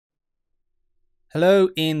Hello,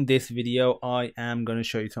 in this video I am going to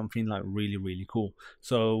show you something like really cool.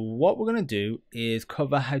 So what we're going to do is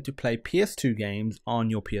cover how to play PS2 games on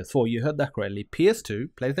your PS4. You heard that correctly, PS2,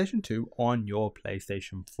 PlayStation 2 on your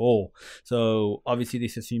PlayStation 4. So obviously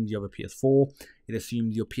this assumes you have a PS4. It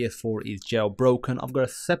assumes your PS4 is jailbroken. I've got a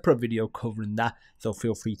separate video covering that, so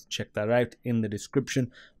feel free to check that out in the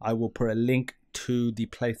description. I will put a link to the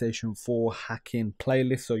PlayStation 4 hacking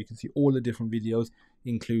playlist so you can see all the different videos,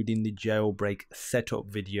 including the jailbreak setup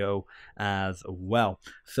video as well.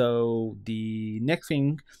 So the next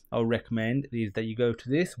thing I'll recommend is that you go to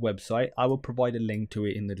this website. I will provide a link to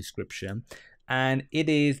it in the description, and it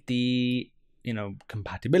is the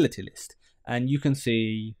compatibility list, and you can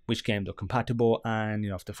see which games are compatible and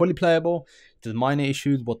if they're fully playable, if there's minor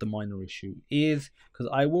issues, what the minor issue is, because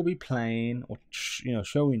I will be playing or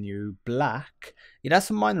showing you Black. It has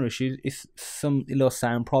some minor issues. It's some little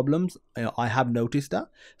sound problems. I have noticed that,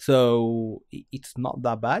 so it's not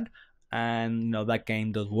that bad, and that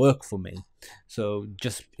game does work for me. So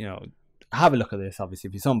just have a look at this. Obviously,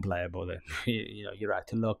 if it's unplayable, then you're out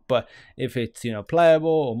to look. But if it's playable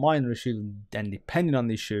or minor issues, then depending on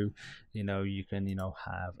the issue, you can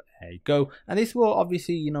have a go. And this will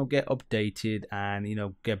obviously get updated and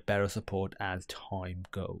get better support as time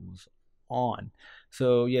goes on.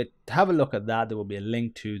 So yeah, have a look at that. There will be a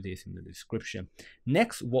link to this in the description.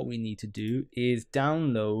 Next, what we need to do is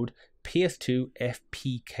download Ps2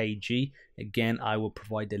 Fpkg. Again, I will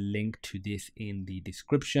provide a link to this in the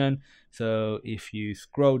description. So if you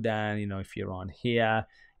scroll down, if you're on here,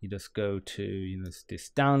 you just go to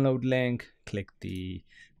this download link, click the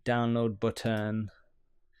download button,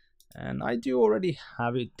 and I do already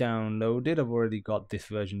have it downloaded. I've already got this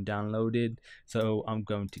version downloaded, so I'm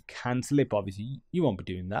going to cancel it. But obviously you won't be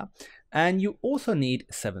doing that. And you also need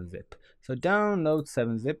 7-zip. So download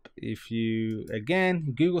 7-zip. If you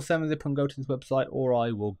again Google 7-zip and go to this website, or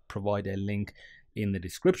I will provide a link in the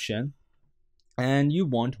description. And you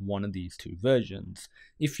want one of these two versions.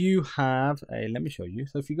 If you have a, let me show you.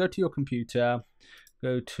 So if you go to your computer,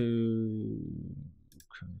 go to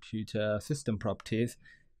computer system properties.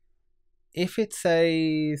 If it's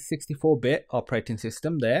a 64-bit operating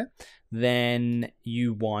system there, then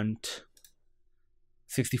you want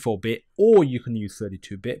 64-bit, or you can use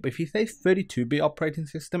 32-bit. But if you say 32-bit operating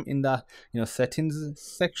system in the settings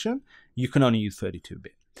section, you can only use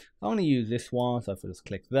 32-bit. I want to use this one, so if I just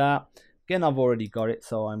click that. Again, I've already got it,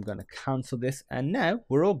 so I'm going to cancel this, and now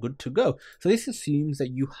we're all good to go. So this assumes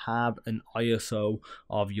that you have an ISO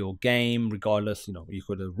of your game, regardless. You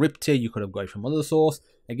could have ripped it, you could have got it from other source.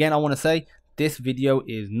 Again, I want to say this video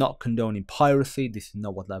is not condoning piracy. This is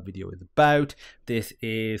not what that video is about. This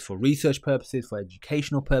is for research purposes, for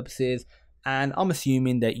educational purposes. And I'm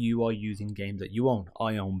assuming that you are using games that you own.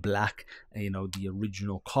 I own Black, the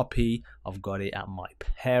original copy. I've got it at my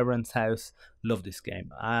parents' house. Love this game.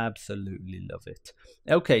 Absolutely love it.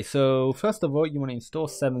 Okay, so first of all, you want to install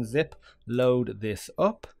 7-zip. Load this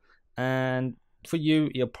up. And for you,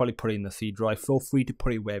 you'll probably put it in the C drive. Feel free to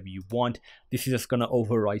put it wherever you want. This is just going to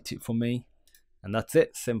overwrite it for me. And that's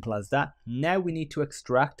it. Simple as that. Now we need to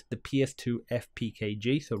extract the PS2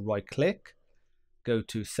 FPKG. So right click. Go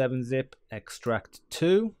to 7-zip, extract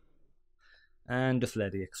to, and just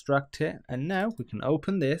let it extract it. And now we can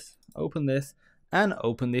open this, and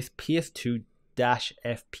open this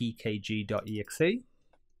ps2-fpkg.exe.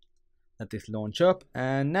 Let this launch up,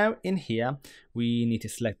 and now in here we need to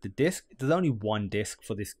select the disk. There's only one disk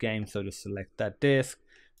for this game, so just select that disk.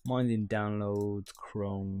 Mine's in downloads,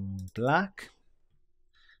 Chrome Black,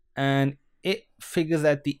 and it figures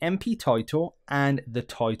out the MP title and the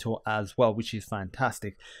title as well, which is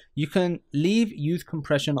fantastic. You can leave use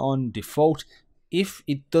compression on default. If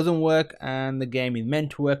it doesn't work and the game is meant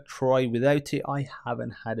to work, try without it. I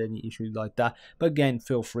haven't had any issues like that, but again,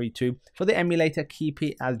 feel free to. For the emulator, keep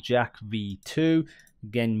it as Jack V2.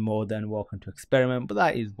 Again, more than welcome to experiment, but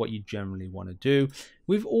that is what you generally want to do.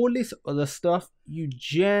 With all this other stuff, you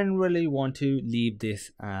generally want to leave this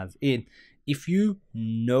as is. If you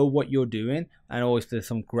know what you're doing, and always there's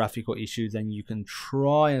some graphical issues, then you can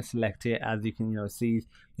try and select it, as you can see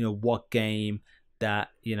what game that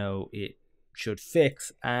it should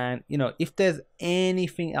fix. And if there's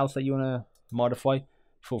anything else that you want to modify,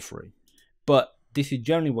 feel free. But this is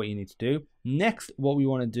generally what you need to do. Next, what we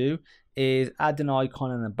want to do is add an icon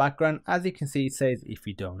and a background. As you can see, it says if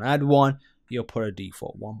you don't add one, you'll put a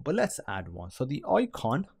default one, but let's add one. So the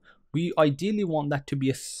icon, we ideally want that to be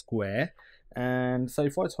a square. And so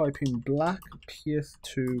if I type in Black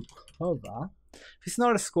PS2 cover, if it's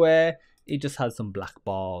not a square, it just has some black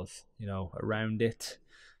bars around it.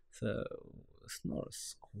 So it's not a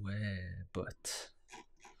square, but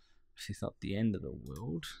it's not the end of the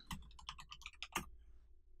world.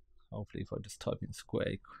 Hopefully if I just type in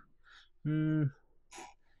square, you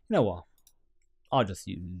know what, I'll just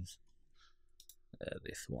use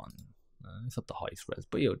this one. It's not the highest res,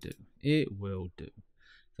 but it'll do. It will do.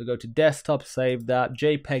 So go to desktop, save that.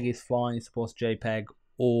 JPEG is fine. Suppose JPEG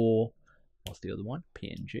or what's the other one?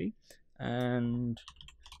 PNG. And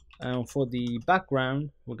for the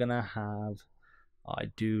background, we're gonna have. I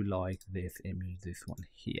do like this image. This one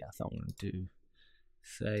here. So I'm gonna do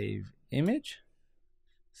save image.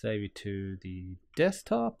 Save it to the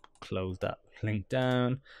desktop. Close that link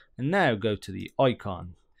down, and now go to the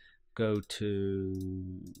icon. Go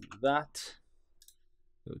to that,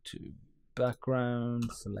 go to background,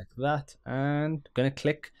 select that, and I'm going to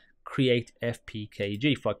click create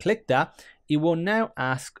FPKG. If I click that, it will now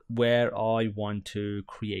ask where I want to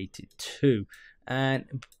create it to.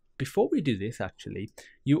 And before we do this, actually,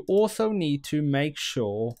 you also need to make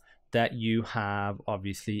sure that you have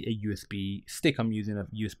obviously a USB stick. I'm using a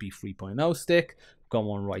USB 3.0 stick. Got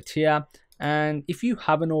one right here. And if you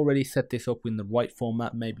haven't already set this up in the right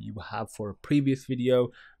format, maybe you have for a previous video,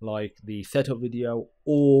 like the setup video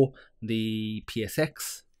or the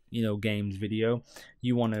PSX, games video,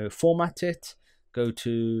 you want to format it. Go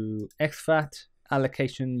to exFAT,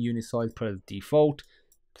 allocation, unit size, put as default.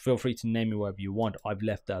 Feel free to name it whatever you want. I've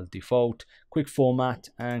left that as default. Quick format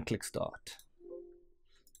and click start.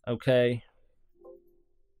 Okay.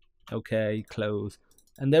 Okay, close.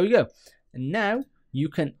 And there we go. And now you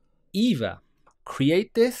can either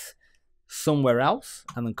create this somewhere else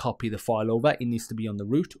and then copy the file over. It needs to be on the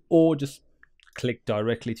root, or just click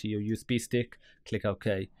directly to your USB stick, click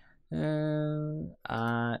OK.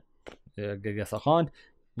 I guess I can't.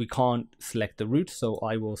 We can't select the root, so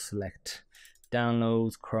I will select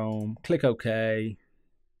downloads, Chrome, click OK.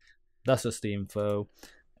 That's just the info.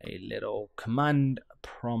 A little command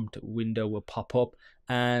prompt window will pop up,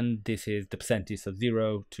 and this is the percentage, so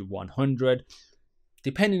 0 to 100.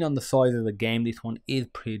 Depending on the size of the game, this one is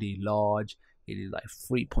pretty large. It is like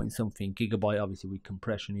 3 point something gigabyte. Obviously with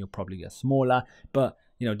compression you'll probably get smaller, but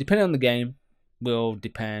depending on the game will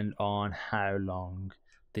depend on how long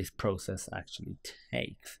this process actually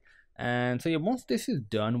takes. And so yeah, once this is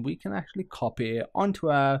done, we can actually copy it onto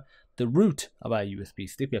the root of our USB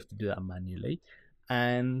stick. We have to do that manually,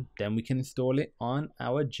 and then we can install it on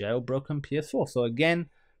our jailbroken PS4. So again,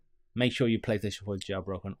 make sure your PlayStation 4 is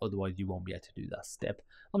jailbroken, otherwise you won't be able to do that step.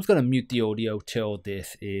 I'm just going to mute the audio till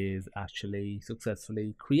this is actually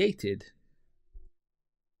successfully created.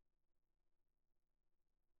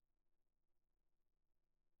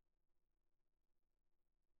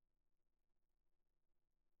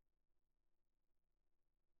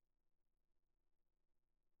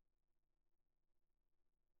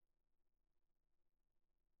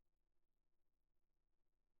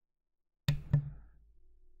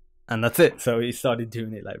 And that's it. So he started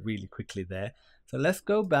doing it like really quickly there. So let's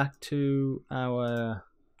go back to our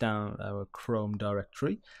Chrome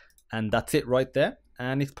directory, and that's it right there.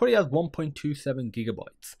 And it's probably has 1.27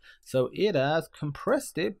 gigabytes. So it has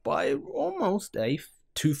compressed it by almost a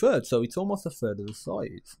 2/3. So it's almost a third of the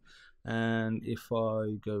size. And if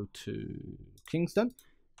I go to Kingston,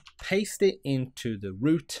 paste it into the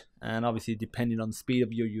root, and obviously depending on the speed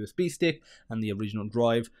of your USB stick and the original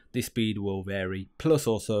drive, this speed will vary, plus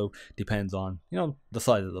also depends on the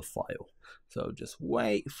size of the file. So just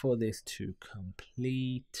wait for this to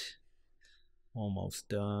complete. Almost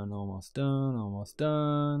done, almost done, almost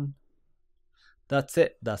done. That's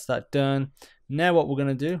it, that's that done. Now what we're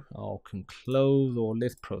going to do, I can close all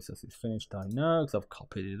this. Process is finished, I know, because I've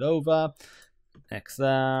copied it over. X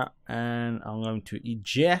that, and I'm going to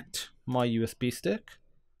eject my USB stick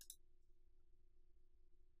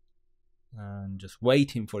and just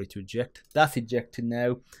waiting for it to eject. That's ejected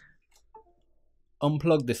now.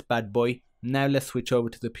 Unplug this bad boy. Now let's switch over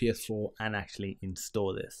to the PS4 and actually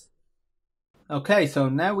install this. Okay, so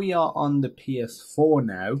now we are on the PS4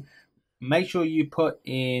 now. Make sure you put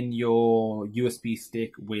in your USB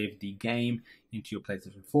stick with the game into your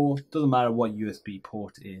PlayStation 4. Doesn't matter what USB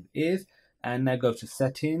port it is. And now go to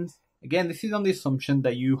settings. Again, this is on the assumption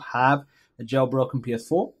that you have a jailbroken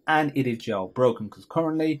PS4 and it is jailbroken, because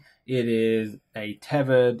currently it is a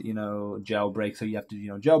tethered, jailbreak. So you have to,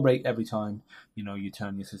 jailbreak every time, you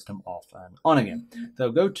turn your system off and on again.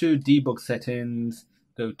 So go to debug settings,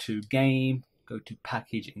 go to game, go to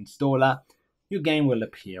package installer. Your game will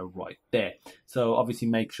appear right there. So obviously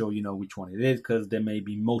make sure you know which one it is, because there may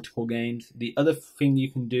be multiple games. The other thing you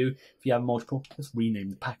can do if you have multiple, just rename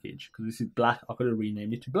the package. Because this is black, I could have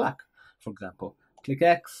renamed it to black, for example. Click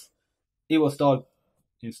X, it will start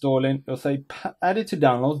installing. It'll say add it to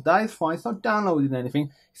downloads. That is fine. It's not downloading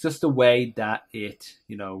anything. It's just the way that it,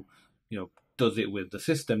 does it with the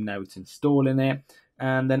system. Now it's installing it.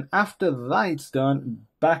 And then after that it's done,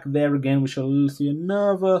 back there again, we shall see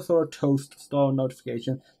another sort of toast style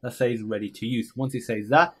notification that says ready to use. Once it says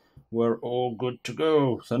that, we're all good to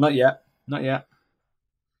go. So not yet.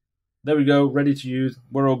 There we go, ready to use.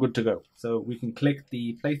 We're all good to go. So we can click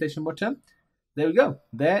the PlayStation button. There we go.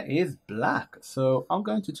 There is black. So I'm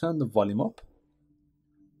going to turn the volume up.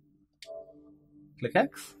 Click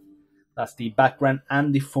X. That's the background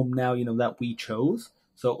and the thumbnail, that we chose.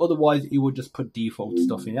 So otherwise, it would just put default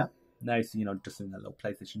stuff in here. Now it's, just in that little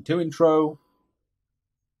PlayStation 2 intro.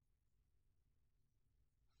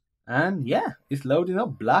 And yeah, it's loading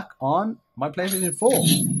up black on my PlayStation 4. I'm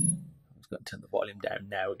just going to turn the volume down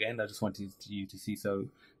now again. I just wanted you to see so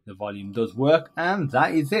the volume does work. And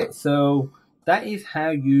that is it. So that is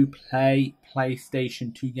how you play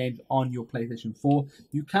PlayStation 2 games on your PlayStation 4.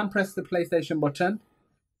 You can press the PlayStation button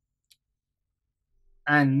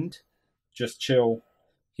and just chill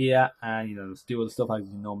here and do all the stuff as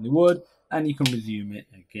you normally would, and you can resume it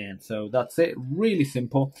again. So that's it, really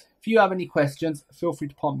simple. If you have any questions, feel free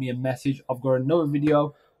to pop me a message. I've got another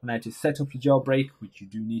video on how to set up your jailbreak, which you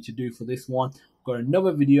do need to do for this one. I've got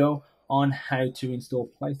another video on how to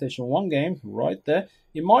install PlayStation 1 games right there.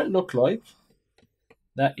 It might look like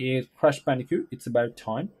that is Crash Bandicoot, It's About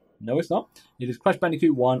Time. No, it's not. It is Crash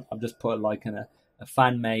Bandicoot 1. I've just put like a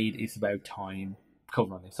fan-made It's About Time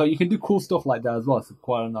cover on it. So you can do cool stuff like that as well. It's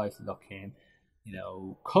quite a nice looking,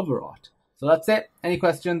 cover art. So that's it. Any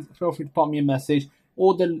questions, feel free to pop me a message.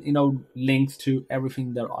 All the, links to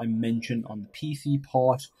everything that I mentioned on the PC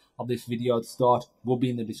part of this video at the start will be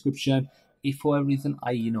in the description. If for whatever reason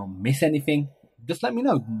I, miss anything, just let me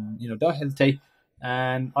know. Don't hesitate.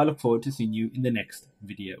 And I look forward to seeing you in the next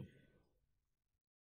video.